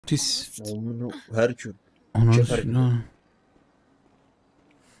Otis. Herkül. Onun.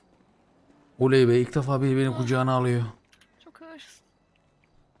 Oley be, ilk defa biri beni kucağına alıyor. Çok ağır.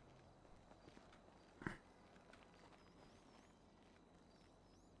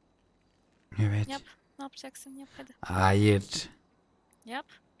 Evet. Yap. Ne yapacaksın? Yap hadi. Hayır. Yap.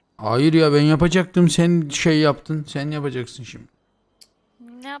 Hayır ya, ben yapacaktım, sen şey yaptın. Sen yapacaksın şimdi.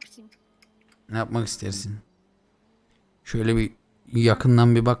 Ne yapayım? Ne yapmak istersin? Şöyle bir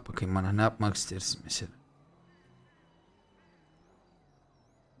yakından bir bak bakayım bana. Ne yapmak istersin mesela?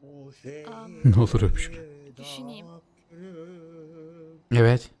 Ne olur öpüşür. Düşüneyim.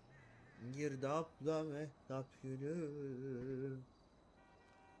 Evet.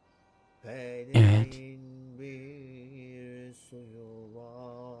 Evet.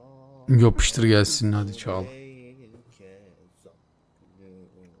 Yapıştır gelsin hadi çal.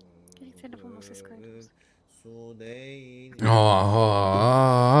 Telefonla ses kaydımız.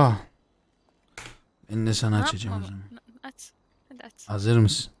 Aa. Ben de sana Ne açacağım o yapmam? zaman. Aç. Hadi aç. Hazır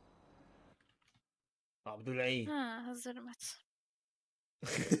mısın? Abdülay. Ha, hazırım aç.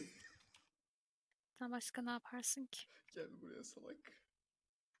 Sen başka ne yaparsın ki? Gel buraya salak.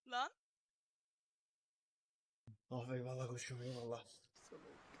 Lan? Ah eyvallah koşum eyvallah.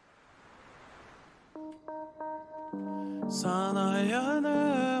 Sana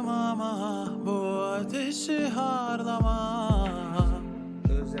yanım ama bu ateşi harlama.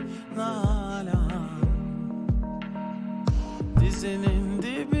 Nalan. Dizinin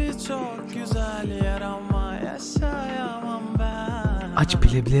dibi çok güzel yer ama yaşayamam ben. Aç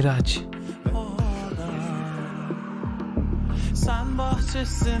plebleri aç. Sen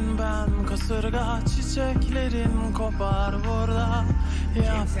bahçesin, ben kasırga, çiçeklerin kopar burada.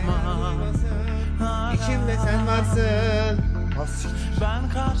 Yapma. İçimde sen varsın. Ben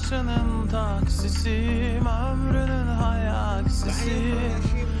karşının taksisiyim, ömrünün hayaksisi.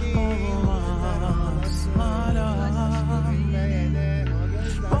 Olmaz hala.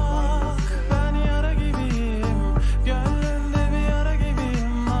 Bak ben yara gibiyim, gönlünde bir yara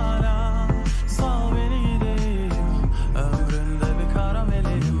gibiyim hala. Sal beni gideyim, ömründe bir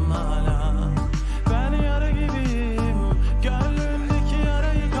karamelim hala. Ben yara gibiyim, gönlündeki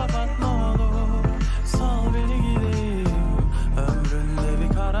yarayı kapat ne olur. Sal beni gideyim, ömründe bir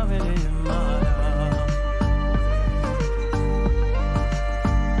karamelim hala.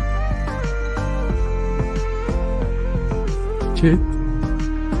 Chat.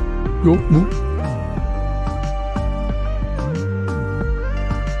 Yok mu?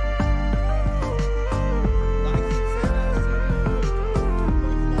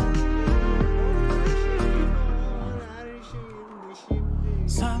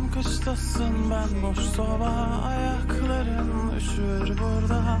 Sen kıştasın, ben boş soba, ayakların üşür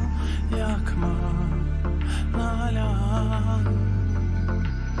burada. Yakma Nalan.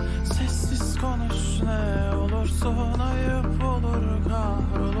 Sessiz konuş ne olursun, ayıp olur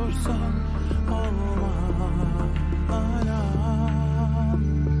kahrolursun. Olma Nalan.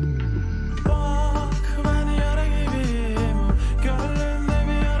 Bak ben yara gibiyim, gönlümde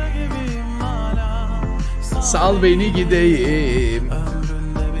bir yara gibiyim hala. Sal beni gideyim.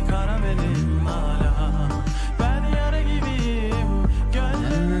 Ömründe bir karamelim hala. Ben yara gibiyim,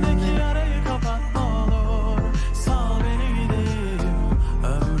 gönlündeki yarayı kapat ne olur. Sal beni gideyim,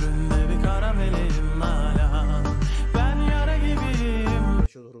 ömründe bir karamelim hala. Ben yara gibiyim.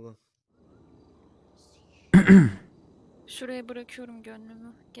 Şuraya bırakıyorum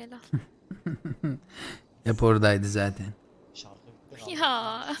gönlümü. Gel al. Hep oradaydı zaten.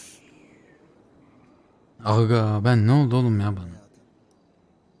 Ya. Aga ben ne oldu oğlum ya bana?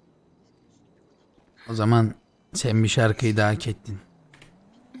 O zaman sen bir şarkıyı daha hak ettin.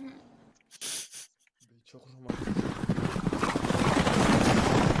 Çok romantik.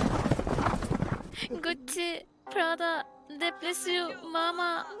 Gucci, Prada, Depression,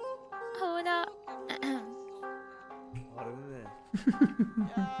 Mama, Hola. Harbi mi?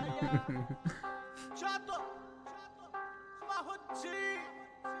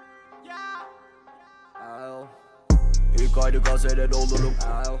 İlk aylık hazırel olurum.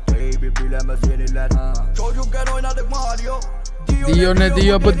 Baby bilemez yeniler. Çocukken oynadık Mario. Diyor ne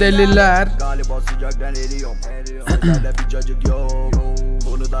diyor bu deliler? Galiba sıcaktan eriyorum. Sende bir cacık yok.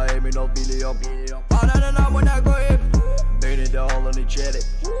 Bunu da emin ol biliyorum. Ananın amına koyayım. Beni de alın içeri.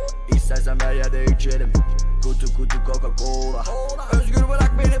 İstersen her yerde içerim. Kutu kutu Coca-Cola. Özgür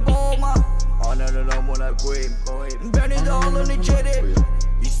bırak beni boğma. Ananın amına koyayım. Beni de alın içeri.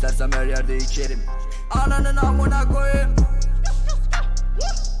 İstersem her yerde içerim. Ananın amına koyayım.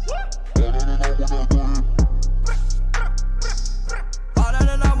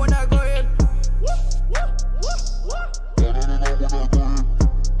 Ananın amına koyayım.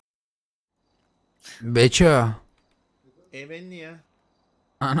 Beço. Ben niye?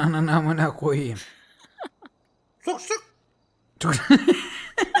 Ananın amına koyayım. Sok sok. Çok...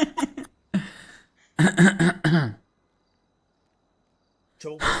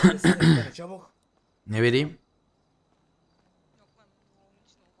 Çabuk versene bir tane, çabuk. Ne vereyim?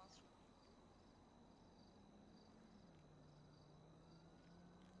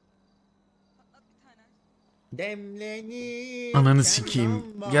 Demlenir. Ananı sikeyim.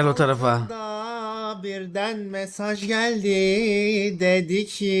 Gel o tarafa. Birden mesaj geldi. Dedi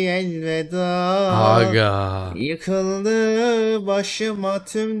ki elveda. Aga. Yıkıldı başıma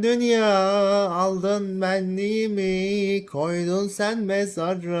tüm dünya. Aldın benliğimi. Koydun sen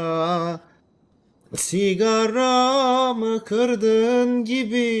mezara. Sigaramı kırdın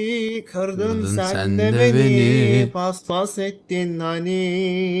gibi. Kırdın sen de beni. Paspas ettin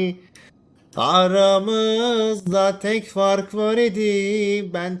hani. Aramızda tek fark var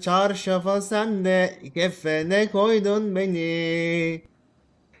idi. Ben çarşafa, sen de kefene koydun beni.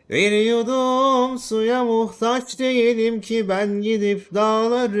 Bir yudum suya muhtaç değilim ki ben, gidip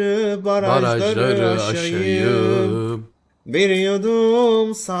dağları, barajları aşayım. Bir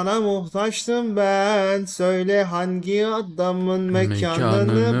yudum sana muhtaçtım ben. Söyle hangi adamın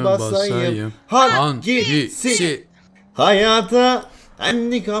mekanını basayım. Hangisi? Hayata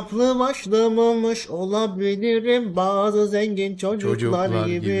handikaplı başlamamış olabilirim, bazı zengin çocuklar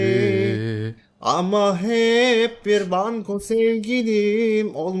gibi. Ama hep bir banko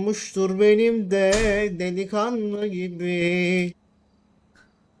sevgilim olmuştur benim de, delikanlı gibi.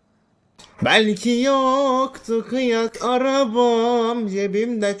 Belki yoktu kıyak arabam,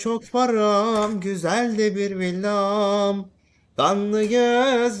 cebimde çok param, güzel de bir villam. Kanlı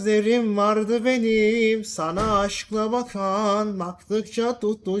gözlerim vardı benim, sana aşkla bakan, baktıkça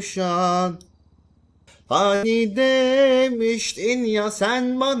tutuşan. Hani demiştin ya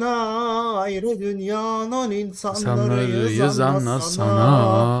sen bana, ayrı dünyanın insanlarıyız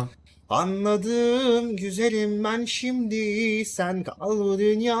anlasana. Anladım güzelim ben şimdi, sen kal bu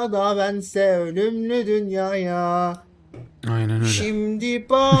dünyada, bense ölümlü dünyaya. Aynen öyle. Şimdi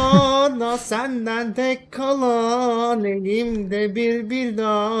bana senden tek kalan, elimde bir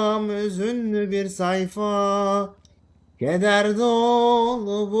dam, özünlü bir sayfa. Keder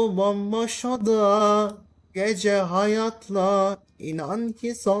dolu bu bomboş oda, gece hayatla inan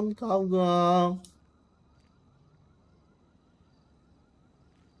ki son kavga.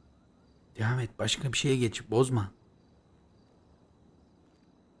 Devam et, başka bir şeye geç, bozma.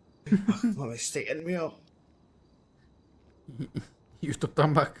 Aklıma işte gelmiyor.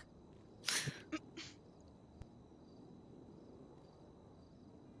 YouTube'dan bak.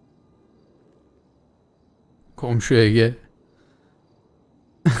 Komşu Ege.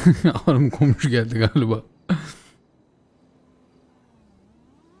 Ağrım komşu geldi galiba.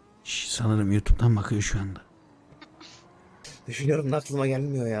 Sanırım YouTube'dan bakıyor şu anda. Düşünüyorum da aklıma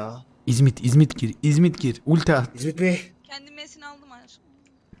gelmiyor ya. İzmit gir. Ulti at. İzmit Bey. Kendime esin aldım aşkım.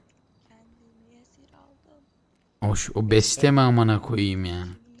 Kendime esir aldım. O beste mi amına koyayım ya.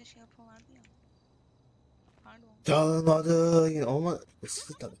 Filmde şey yapıyorlardı ya. Pardon. Çalmadı ama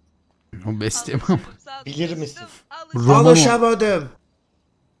tabii. O beste mi amına. Bilir misin? Alışamadım.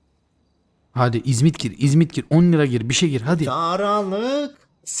 Hadi İzmit gir. 10 lira gir, bir şey gir hadi. Karanlık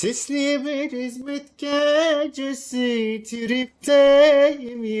sisli bir İzmit gecesi,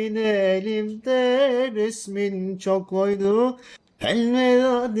 tripteyim yine, elimde resmin çok koydu.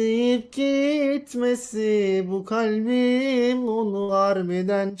 Elveda deyip gitmesi, bu kalbim onu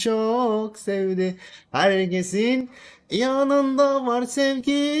harbiden çok sevdi. Herkesin yanında var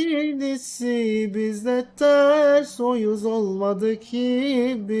sevgilisi, bizde ters o yüz olmadı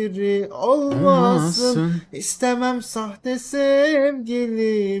ki, biri olmasın. İstemem sahte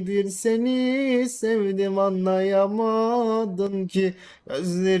sevgili, bir seni sevdim anlayamadım ki.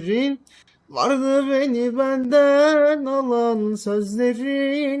 Gözlerin vardı beni benden alan,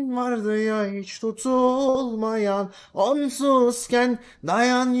 sözlerin vardı ya hiç tutulmayan. Onsuzken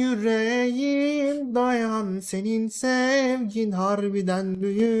dayan yüreğim dayan, senin sevgin harbiden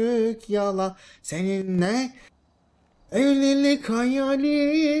büyük yalan. Seninle evlilik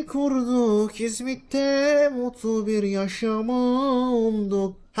hayali kurduk, İzmit'te mutlu bir yaşamı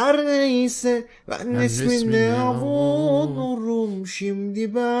umduk. Her neyse ben resminle avunurum,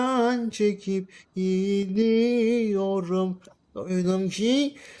 şimdi ben çekip gidiyorum. Duydum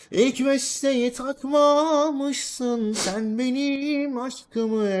ki ilk besteyi takmamışsın, sen benim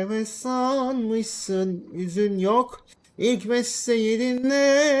aşkımı evet sanmışsın. Yüzün yok ilk besteyi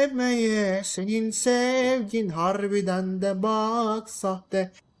dinlemeye, senin sevgin harbiden de bak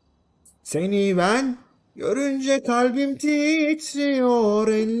sahte. Seni ben görünce kalbim titriyor,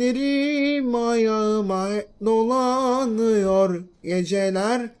 ellerim ayağım dolanıyor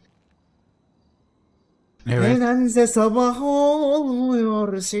geceler. Evet. Nedense sabah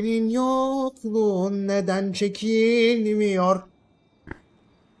olmuyor, senin yokluğun neden çekilmiyor.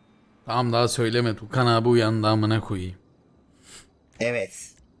 Tamam daha söyleme. Tukan abi uyandı amına koyayım.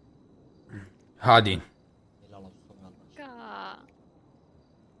 Evet. Hadi. Ga.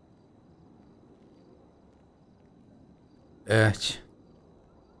 Evet.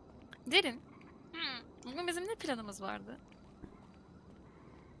 Derin. Bugün bizim ne planımız vardı?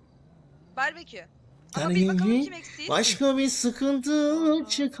 Barbekü. Ama bir bakalım kim eksiği. Başka bir sıkıntı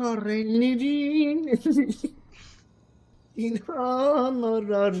çıkar ellerin. İnan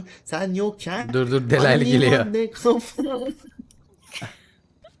arar sen yokken. Dur Delal geliyor. anne kafa.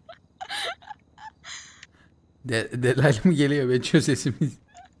 Delal mi geliyor? Ben çöz sesimiz.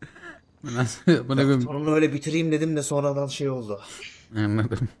 Nasıl? Buna koyayım. Sonunu öyle bitireyim dedim de sonradan şey oldu.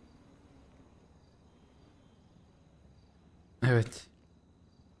 Anladım. Evet.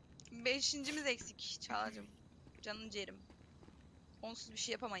 Beşincimiz eksik Çağla'cığım. Canın ciğerim. Onsuz bir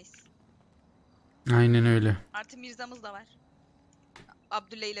şey yapamayız. Aynen öyle. Artı Mirza'mız da var.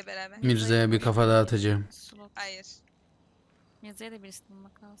 Abdüley ile beraber. Mirza'ya bir kafa dağıtacağım. Slot. Hayır. Yazıya da birisini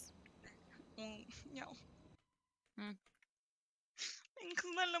bulmak lazım. Ya. Hı. Ben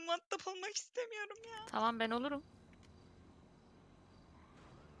kızlarla muhatap olmak istemiyorum ya. Tamam ben olurum.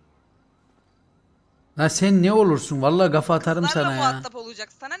 La sen ne olursun? Vallahi kafa atarım Kızlarla sana ya. muhatap olacak.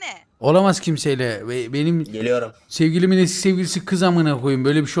 Sana ne? Olamaz kimseyle. Benim Geliyorum. sevgilimin eski sevgilisi kız amına koyayım.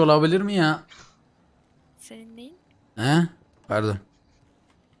 Böyle bir şey olabilir mi ya? Senin neyin? He? Pardon.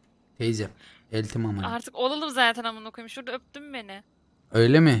 Teyzem. Eltim amına. Artık olalım zaten amına koyayım. Şurada öptün beni.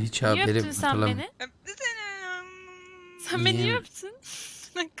 Öyle mi? Hiç Niye haberi öptün sen hatırlamıyorum. beni? Öptü seni. Sen beni niye Niye? öptün?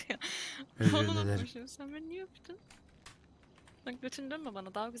 Bir dakika. Özür Onu dilerim. unutmuşum. Sen beni niye öptün? Bak götünü dönme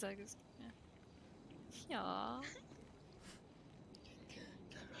bana daha güzel gözüküyor. Ya.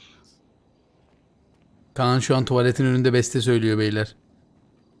 Kaan şu an tuvaletin önünde beste söylüyor beyler.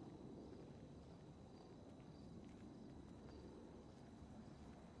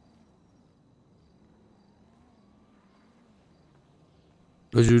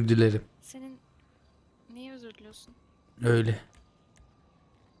 Özür dilerim. Senin niye özür diliyorsun? Öyle.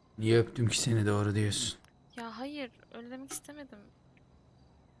 Niye öptüm ki seni doğru diyorsun. Ya hayır öyle demek istemedim.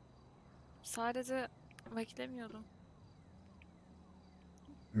 Sadece beklemiyordum.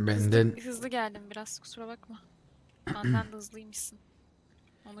 Benden Hızlı geldim biraz kusura bakma. Benden de hızlıymışsın.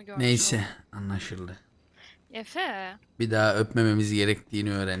 Onu görmüş neyse oldum. anlaşıldı. Efe. Bir daha öpmememiz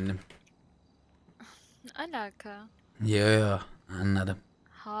gerektiğini öğrendim. Ne alaka? Yo anladım.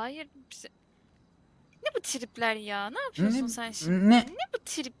 Hayır. Ne bu tripler ya? Ne yapıyorsun sen şimdi? Ne? Ne bu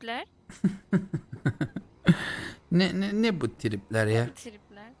tripler? Ne bu tripler ya? Bu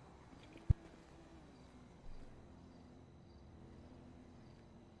tripler.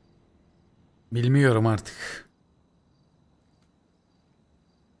 Bilmiyorum artık.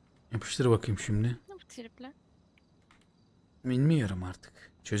 Yapıştır bakayım şimdi. Ne bu tripler? Bilmiyorum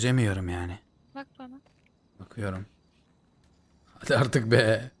artık. Çözemiyorum yani. Bak bana. Bakıyorum. Hadi artık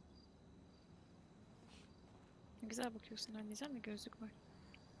be. Güzel bakıyorsun anlayacağım da gözlük var.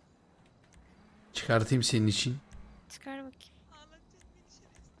 Çıkartayım senin için. Çıkar bakayım. Ağlatacağız beni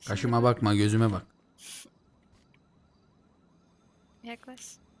şerefsiz. Kaşıma bakma, gözüme bak.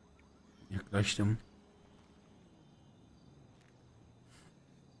 Yaklaş. Yaklaştım.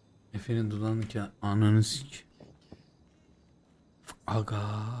 Efe'nin dudağındaki ananı sik. Aga.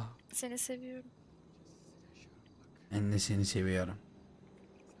 Seni seviyorum. Ben de seni seviyorum.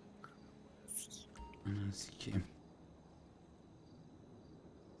 Ananı sikeyim.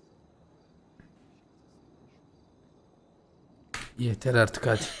 Yeter artık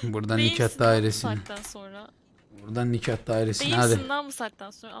hadi. Buradan nikah Değilsin lan bu dairesine. saatten sonra. Buradan nikah dairesine hadi. Değilsin lan bu saatten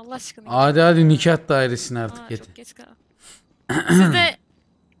sonra. Allah aşkına. Hadi nikah dairesine artık Aa, yeter. çok geç kaldım. Siz de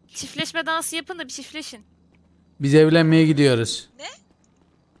çiftleşme dansı yapın da bir çiftleşin. Biz evlenmeye gidiyoruz.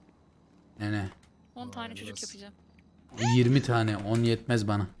 Ne? Ne? 10 tane çocuk yapacağım. 20 tane. 10 yetmez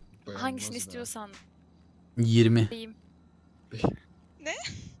bana. Hangisini istiyorsan 20. diyeyim.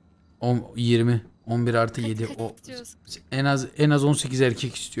 20. 11 artı 7. Kaç O istiyorsun? en az 18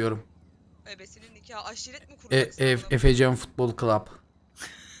 erkek istiyorum. Ebesinin nikahı aşiret mi kuracaksın? oğlum? Efecan Futbol Club.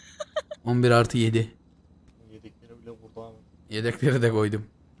 11 artı 7. Yedekleri bile burada abi. Yedekleri de koydum.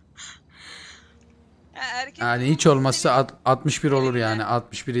 Ha, erkek Yani olması hiç olmazsa senin- 61 olur yani.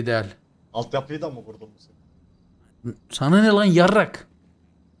 61 ideal. Altyapıyı da mı kurdun bu sefer? Sana ne lan yarrak?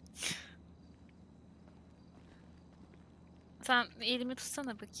 Sen elimi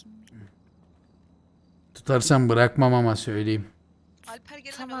tutsana bakayım. Tutarsam bırakmam ama söyleyeyim. Alper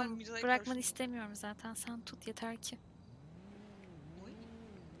gelene kadar Tamam, Mira'yı bırakmanı karşıladım. istemiyorum zaten. Sen tut yeter ki. Oy.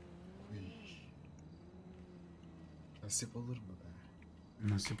 Nasip olur mu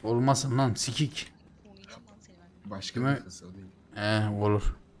be? Nasip olmasın lan sikik. Oynayacağım lan seni ben. Başka Kime- bir kız o değil.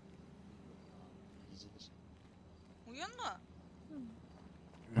 Olur. Gizlidir. Uyuyor mu?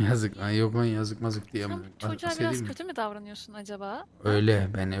 Yazık. Ay yok lan yazık mazık diyemem. Sen çocuğa biraz kötü mü davranıyorsun acaba? Öyle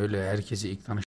ben öyle herkesi ilk